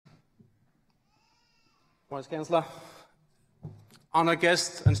Vice Chancellor, honored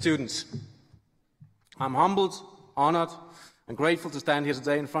guests and students. I'm humbled, honored, and grateful to stand here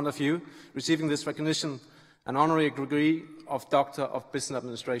today in front of you, receiving this recognition and honorary degree of Doctor of Business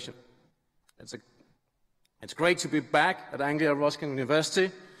Administration. It's great to be back at Anglia Ruskin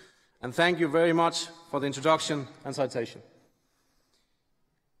University, and thank you very much for the introduction and citation.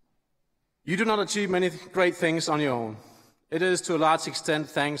 You do not achieve many great things on your own. It is to a large extent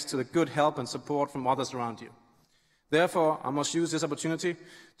thanks to the good help and support from others around you. Therefore, I must use this opportunity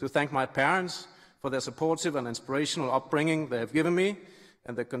to thank my parents for their supportive and inspirational upbringing they have given me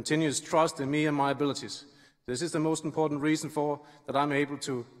and their continuous trust in me and my abilities. This is the most important reason for that I'm able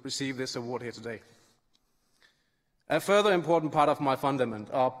to receive this award here today. A further important part of my fundament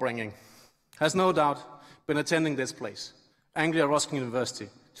upbringing has no doubt been attending this place, Anglia Ruskin University,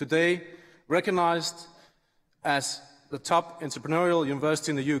 today recognized as the top entrepreneurial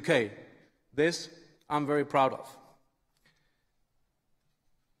university in the UK. This I'm very proud of.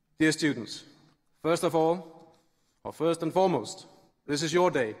 Dear students, first and foremost, this is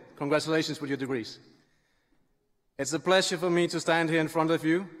your day. Congratulations with your degrees. It's a pleasure for me to stand here in front of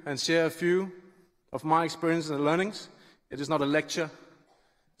you and share a few of my experiences and learnings. It is not a lecture,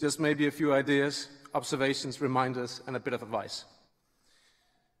 just maybe a few ideas, observations, reminders, and a bit of advice.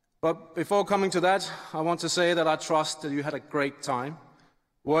 But before coming to that, I want to say that I trust that you had a great time,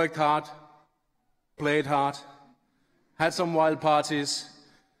 worked hard, played hard, had some wild parties,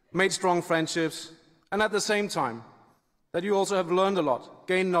 made strong friendships, and at the same time, that you also have learned a lot,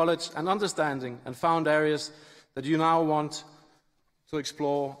 gained knowledge and understanding, and found areas that you now want to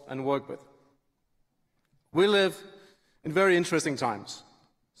explore and work with. We live in very interesting times.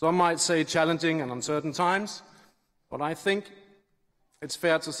 Some might say challenging and uncertain times, but I think it's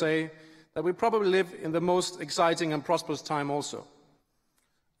fair to say that we probably live in the most exciting and prosperous time also.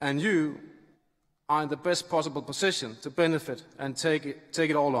 And you are in the best possible position to benefit and take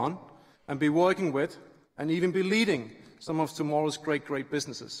it all on and be working with and even be leading some of tomorrow's great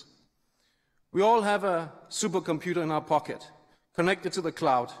businesses. We all have a supercomputer in our pocket, connected to the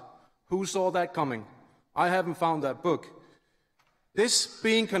cloud. Who saw that coming? I haven't found that book. This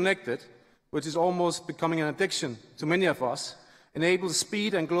being connected, which is almost becoming an addiction to many of us, enables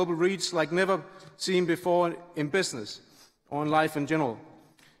speed and global reach like never seen before in business or in life in general.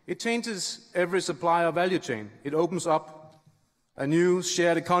 It changes every supplier value chain. It opens up a new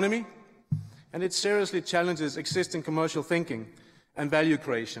shared economy, and it seriously challenges existing commercial thinking and value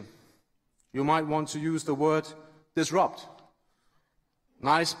creation. You might want to use the word disrupt.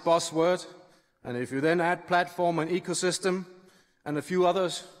 Nice buzzword, and if you then add platform and ecosystem and a few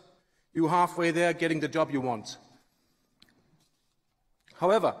others, you're halfway there getting the job you want.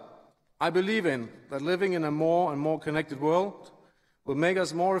 However, I believe that living in a more and more connected world will make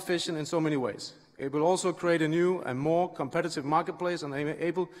us more efficient in so many ways. It will also create a new and more competitive marketplace and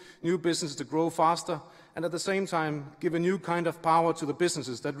enable new businesses to grow faster, and at the same time give a new kind of power to the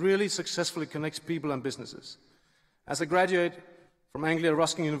businesses that really successfully connects people and businesses. As a graduate from Anglia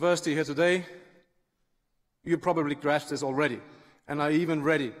Ruskin University here today, you probably grasped this already and are even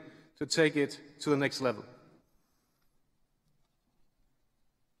ready to take it to the next level.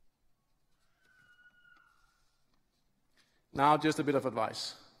 Now just a bit of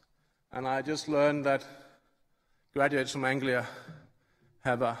advice. And I just learned that graduates from Anglia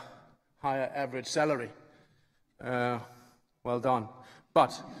have a higher average salary. Well done.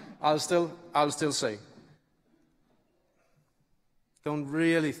 But I'll still say, don't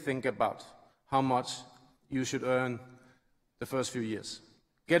really think about how much you should earn the first few years.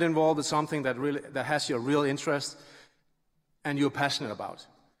 Get involved with something that has your real interest and you're passionate about.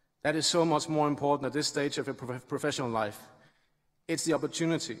 That is so much more important at this stage of your professional life. It's the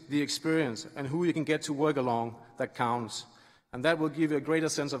opportunity, the experience, and who you can get to work along that counts. And that will give you a greater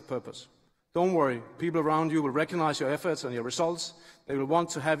sense of purpose. Don't worry, people around you will recognize your efforts and your results. They will want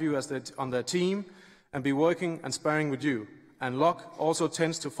to have you on their team and be working and sparring with you. And luck also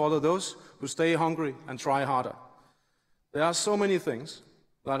tends to follow those who stay hungry and try harder. There are so many things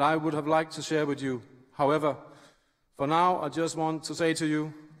that I would have liked to share with you. However, for now, I just want to say to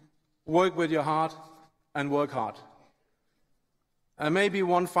you, work with your heart and work hard. And maybe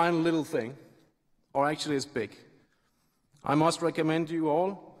one final little thing, or actually it's big. I must recommend you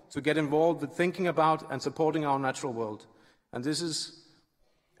all to get involved with thinking about and supporting our natural world. And this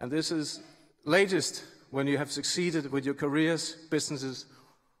is latest when you have succeeded with your careers, businesses,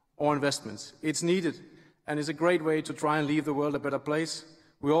 or investments. It's needed, and it's a great way to try and leave the world a better place.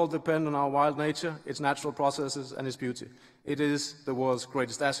 We all depend on our wild nature, its natural processes, and its beauty. It is the world's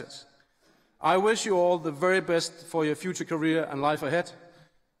greatest assets. I wish you all the very best for your future career and life ahead.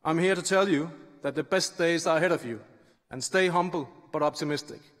 I'm here to tell you that the best days are ahead of you, and stay humble but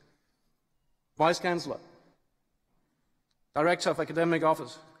optimistic. Vice Chancellor, Director of Academic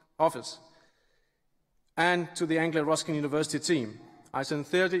Office, and to the Anglia Ruskin University team, I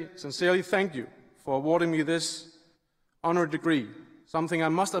sincerely thank you for awarding me this honorary degree, something I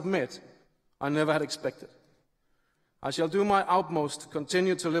must admit I never had expected. I shall do my utmost to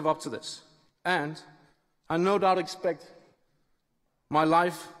continue to live up to this, and I no doubt expect my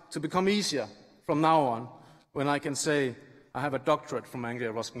life to become easier from now on when I can say I have a doctorate from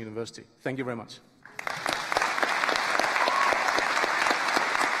Anglia Ruskin University. Thank you very much.